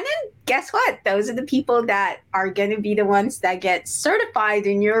 And then guess what? Those are the people that are going to be the ones that get certified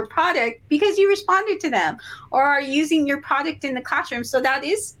in your product because you responded to them, or are using your product in the classroom. So that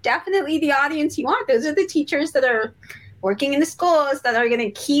is definitely the audience you want. Those are the teachers that are working in the schools that are going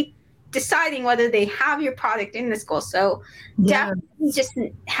to keep deciding whether they have your product in the school. So definitely just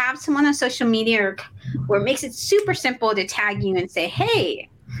have someone on social media where it makes it super simple to tag you and say, hey,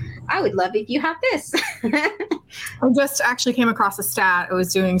 I would love if you have this. I just actually came across a stat. I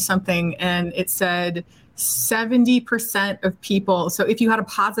was doing something and it said 70% of people. So if you had a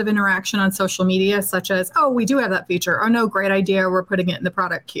positive interaction on social media, such as, oh, we do have that feature. Oh, no, great idea. We're putting it in the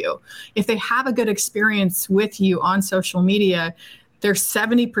product queue. If they have a good experience with you on social media, they're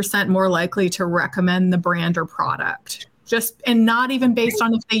 70% more likely to recommend the brand or product. And not even based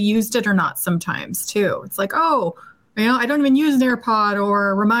on if they used it or not sometimes too. It's like, oh, I don't even use an AirPod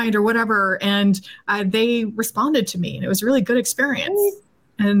or Remind or whatever. And they responded to me and it was a really good experience.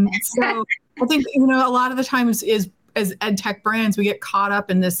 And so I think, a lot of the times as EdTech brands, we get caught up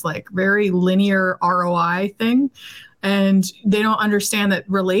in this like very linear ROI thing. And they don't understand that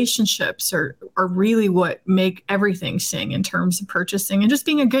relationships are really what make everything sing in terms of purchasing and just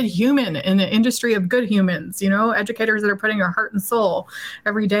being a good human in an industry of good humans, educators that are putting their heart and soul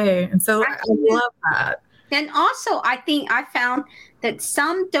every day. And so I love that. And also, I think I found that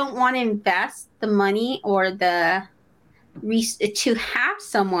some don't want to invest the money or to have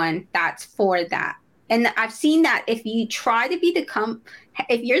someone that's for that. And I've seen that if you try to be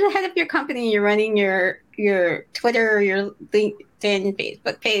if you're the head of your company and you're running your Twitter or your LinkedIn,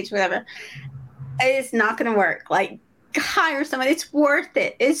 Facebook page, whatever, it's not going to work. Like, hire someone. It's worth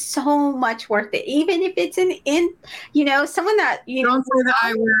it. It's so much worth it. Even if it's someone that, don't say the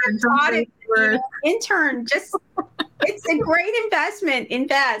I word. Intern, just, it's a great investment.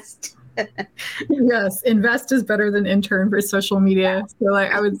 Invest. Yes, invest is better than intern for social media. So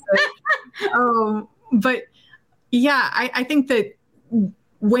I would say, but yeah, I think that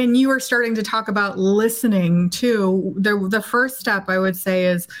when you are starting to talk about listening too, the first step I would say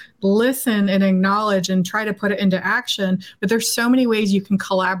is listen and acknowledge and try to put it into action. But there's so many ways you can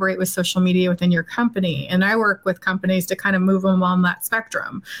collaborate with social media within your company. And I work with companies to kind of move them on that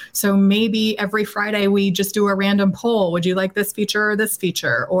spectrum. So maybe every Friday we just do a random poll. Would you like this feature or this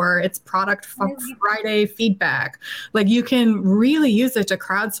feature? Or it's product Friday feedback. Like, you can really use it to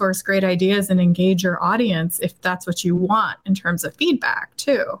crowdsource great ideas and engage your audience if that's what you want in terms of feedback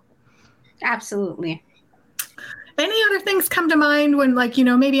too. Absolutely. Any other things come to mind when,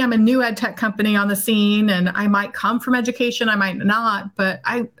 maybe I'm a new EdTech company on the scene and I might come from education, I might not, but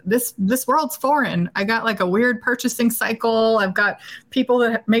this world's foreign. I got like a weird purchasing cycle. I've got people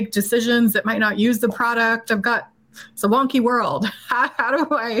that make decisions that might not use the product. It's a wonky world. How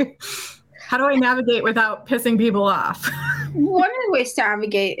do I navigate without pissing people off? One of the ways to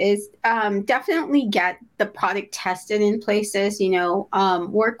navigate is definitely get the product tested in places,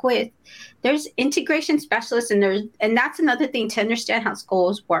 work with, there's integration specialists and that's another thing to understand how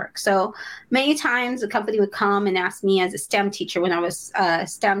schools work. So many times a company would come and ask me as a STEM teacher when I was a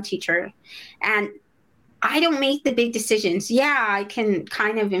STEM teacher, and I don't make the big decisions. Yeah, I can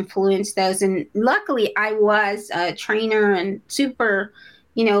kind of influence those. And luckily I was a trainer and super,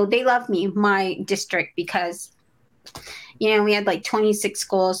 they loved me, my district, because we had like 26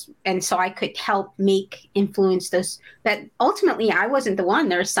 schools. And so I could help influence those. But ultimately, I wasn't the one.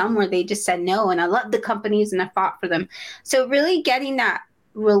 There are some where they just said no. And I loved the companies and I fought for them. So really getting that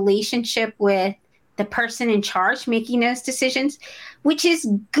relationship with the person in charge, making those decisions, which is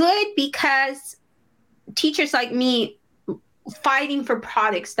good because teachers like me fighting for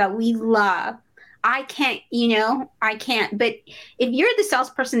products that we love, I can't. But if you're the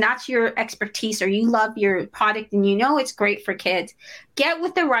salesperson, that's your expertise, or you love your product and it's great for kids, get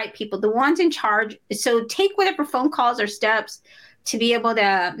with the right people, the ones in charge. So take whatever phone calls or steps to be able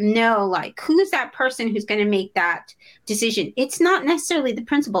to know, like, who's that person who's going to make that decision. It's not necessarily the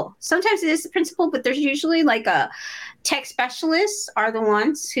principal. Sometimes it is the principal, but there's usually like a tech specialists are the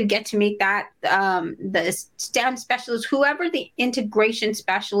ones who get to make that, the STEM specialists, whoever the integration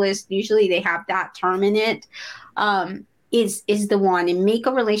specialist, usually they have that term in it. is the one, and make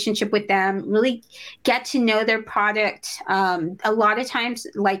a relationship with them, really get to know their product. A lot of times,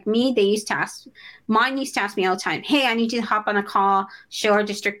 like me, mine used to ask me all the time, hey, I need you to hop on a call, show our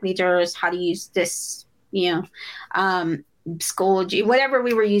district leaders how to use this, Schoology, whatever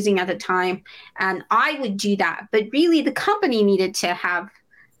we were using at the time. And I would do that. But really, the company needed to have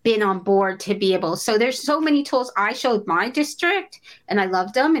been on board to be able. So there's so many tools I showed my district, and I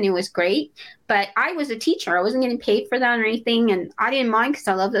loved them, and it was great. But I was a teacher. I wasn't getting paid for that or anything. And I didn't mind because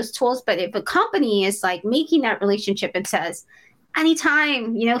I love those tools. But if a company is like making that relationship and says,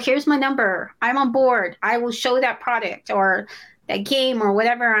 anytime, here's my number, I'm on board, I will show that product or that game or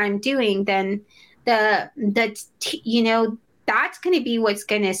whatever I'm doing, then that's going to be what's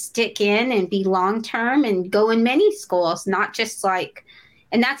going to stick in and be long-term and go in many schools, not just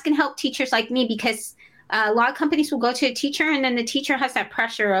and that's going to help teachers like me, because a lot of companies will go to a teacher and then the teacher has that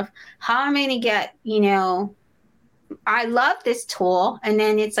pressure of how am I going to get, I love this tool. And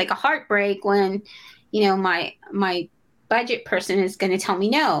then it's like a heartbreak when, my budget person is going to tell me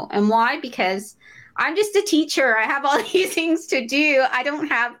no. And why? Because I'm just a teacher. I have all these things to do. I don't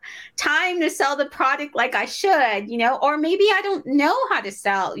have time to sell the product like I should, or maybe I don't know how to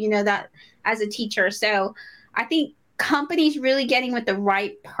sell, that as a teacher. So I think companies really getting with the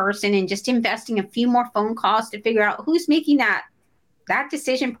right person and just investing a few more phone calls to figure out who's making that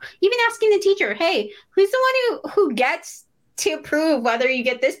decision. Even asking the teacher, hey, who's the one who gets to approve whether you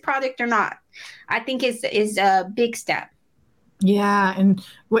get this product or not, I think is a big step. Yeah. And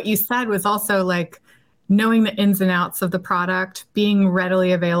what you said was also like knowing the ins and outs of the product, being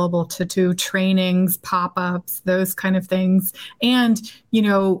readily available to do trainings, pop-ups, those kind of things. And,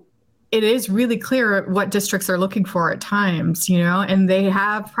 it is really clear what districts are looking for at times, and they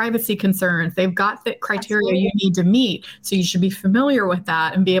have privacy concerns. They've got the criteria Absolutely. You need to meet. So you should be familiar with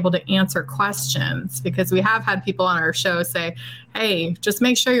that and be able to answer questions, because we have had people on our show say, hey, just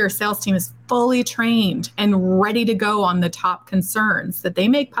make sure your sales team is fully trained and ready to go on the top concerns that they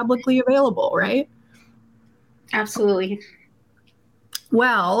make publicly available, right? Absolutely.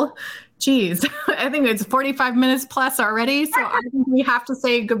 Well, geez, I think it's 45 minutes plus already. So I think we have to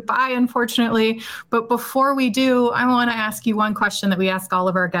say goodbye, unfortunately. But before we do, I want to ask you one question that we ask all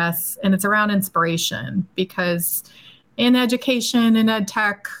of our guests, and it's around inspiration, because in education, in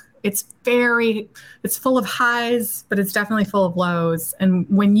EdTech, it's full of highs, but it's definitely full of lows. And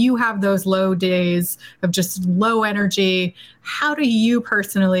when you have those low days of just low energy, how do you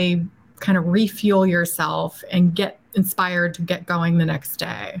personally kind of refuel yourself and get inspired to get going the next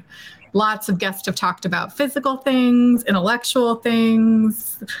day? Lots of guests have talked about physical things, intellectual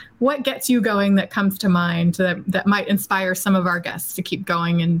things. What gets you going that comes to mind that might inspire some of our guests to keep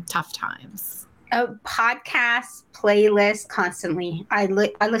going in tough times? Podcasts, playlists constantly. I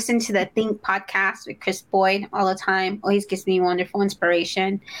listen to the Think podcast with Chris Boyd all the time. Always gives me wonderful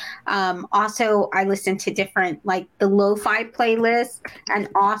inspiration. Also, I listen to different, like the lo-fi playlist, and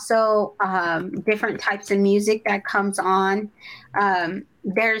also different types of music that comes on.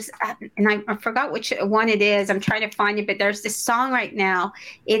 There's, and I forgot which one it is. I'm trying to find it, but there's this song right now.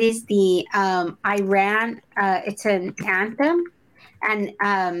 It is the Iran. It's an anthem. And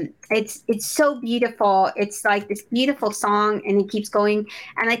it's so beautiful. It's like this beautiful song, and it keeps going.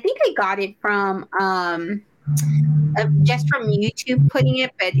 And I think I got it from just from YouTube putting it,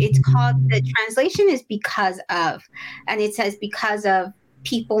 but it's called, the translation is because of, and it says because of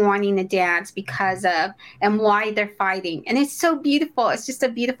people wanting to dance, because of, and why they're fighting. And it's so beautiful. It's just a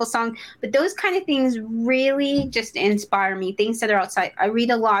beautiful song. But those kind of things really just inspire me, things that are outside. I read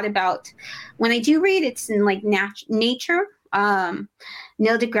a lot about, when I do read, it's in like nature.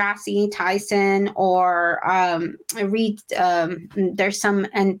 Neil deGrasse Tyson, or I read there's some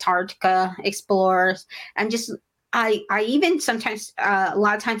Antarctica explorers, and just I even sometimes a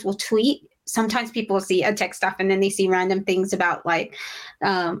lot of times will tweet. Sometimes people see EdTech stuff and then they see random things about like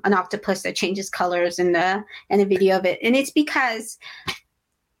an octopus that changes colors in a video of it, and it's because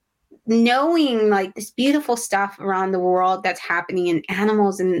knowing like this beautiful stuff around the world that's happening in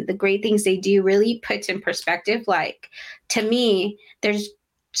animals and the great things they do really puts in perspective. Like, to me, there's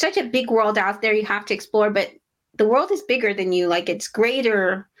such a big world out there you have to explore, but the world is bigger than you. Like, it's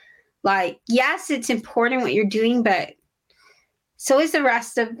greater. Like, yes, it's important what you're doing, but so is the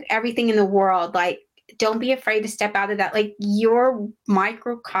rest of everything in the world. Like, don't be afraid to step out of that. Like, your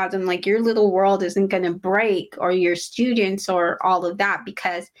microcosm, like your little world isn't going to break, or your students or all of that,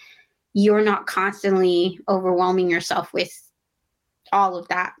 because you're not constantly overwhelming yourself with all of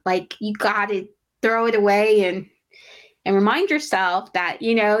that. Like, you got to throw it away and remind yourself that,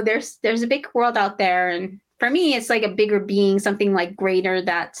 you know, there's a big world out there. And for me, it's like a bigger being, something like greater,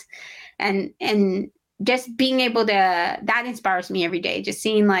 that, and just being able to, that inspires me every day, just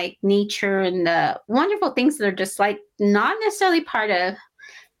seeing like nature and the wonderful things that are just like not necessarily part of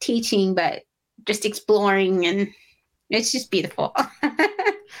teaching, but just exploring, and it's just beautiful.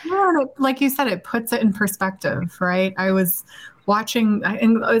 Yeah, like you said, it puts it in perspective, right? I was watching,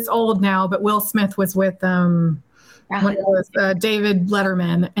 and it's old now, but Will Smith was with when it was David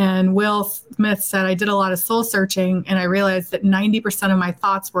Letterman, and Will Smith said, I did a lot of soul searching, and I realized that 90% of my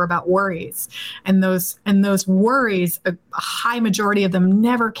thoughts were about worries, and those worries, a high majority of them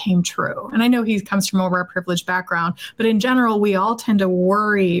never came true. And I know he comes from a more privileged background, but in general, we all tend to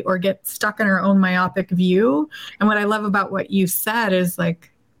worry or get stuck in our own myopic view. And what I love about what you said is like,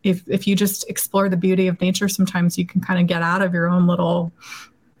 if you just explore the beauty of nature, sometimes you can kind of get out of your own little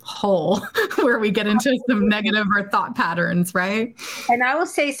hole where we get into some negative or thought patterns, right? And I will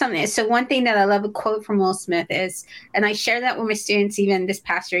say something. So one thing that I love, a quote from Will Smith is, and I share that with my students even this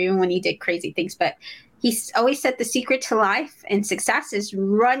past year, even when he did crazy things, but he always said the secret to life and success is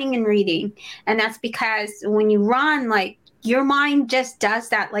running and reading. And that's because when you run, like, your mind just does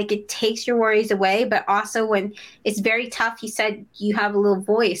that. Like, it takes your worries away. But also when it's very tough, he said, you have a little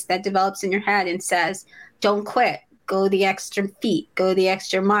voice that develops in your head and says, don't quit. Go the extra feet, go the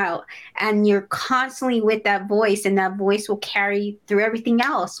extra mile. And you're constantly with that voice, and that voice will carry through everything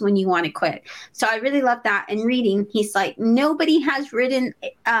else when you want to quit. So I really love that. And reading, he's like, nobody has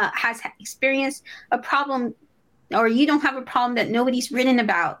experienced a problem, or you don't have a problem that nobody's written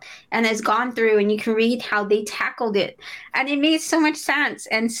about and has gone through, and you can read how they tackled it. And it made so much sense.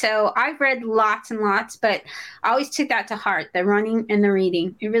 And so I've read lots and lots, but I always took that to heart, the running and the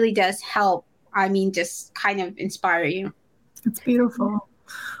reading. It really does help. I mean, just kind of inspire you. It's beautiful.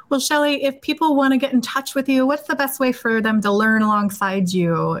 Well, Shelly, if people want to get in touch with you, what's the best way for them to learn alongside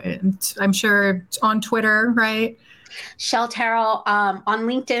you? And I'm sure on Twitter, right? Shelly Terrell. On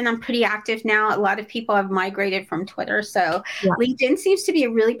LinkedIn, I'm pretty active now. A lot of people have migrated from Twitter. So yeah. LinkedIn seems to be a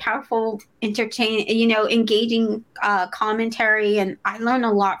really powerful, engaging commentary. And I learn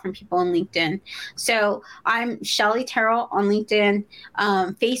a lot from people on LinkedIn. So I'm Shelly Terrell on LinkedIn.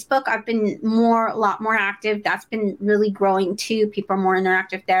 Facebook, I've been a lot more active. That's been really growing too. People are more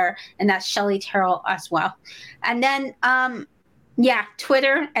interactive there. And that's Shelly Terrell as well. And then,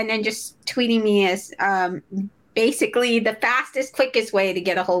 Twitter. And then just tweeting me is basically the fastest, quickest way to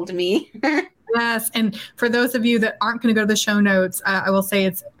get a hold of me. Yes. And for those of you that aren't going to go to the show notes, I will say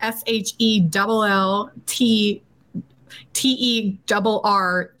it's SHELLTERRELL.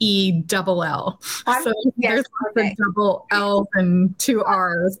 So there's lots of double L's and 2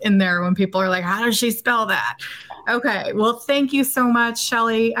 R's in there when people are like, how does she spell that? Okay. Well, thank you so much,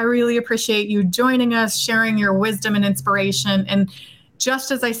 Shelly. I really appreciate you joining us, sharing your wisdom and inspiration. And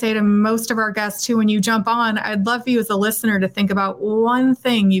just as I say to most of our guests too, when you jump on, I'd love for you as a listener to think about one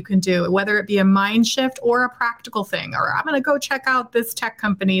thing you can do, whether it be a mind shift or a practical thing, or I'm going to go check out this tech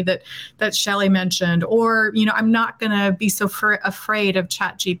company that Shelly mentioned, or, I'm not going to be so afraid of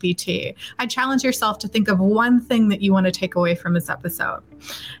ChatGPT. I challenge yourself to think of one thing that you want to take away from this episode.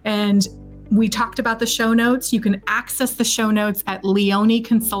 And we talked about the show notes. You can access the show notes at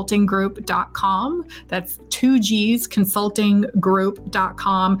leoneconsultinggroup.com. That's 2 G's,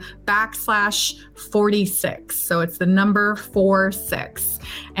 consultinggroup.com/46. So it's the number 46.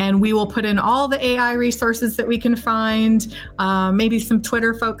 And we will put in all the AI resources that we can find, maybe some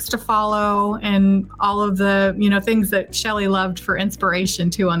Twitter folks to follow, and all of the, things that Shelly loved for inspiration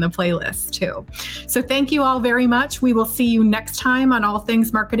too on the playlist too. So thank you all very much. We will see you next time on All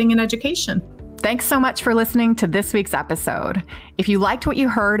Things Marketing and Education. Thanks so much for listening to this week's episode. If you liked what you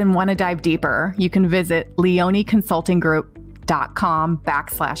heard and want to dive deeper, you can visit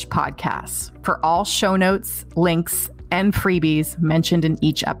leoneconsultinggroup.com/podcasts for all show notes, links, and freebies mentioned in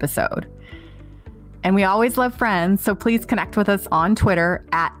each episode. And we always love friends, so please connect with us on Twitter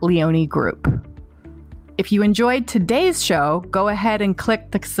 @LeoneGroup. If you enjoyed today's show, go ahead and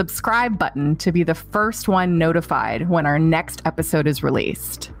click the subscribe button to be the first one notified when our next episode is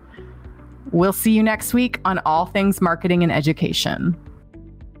released. We'll see you next week on All Things Marketing and Education.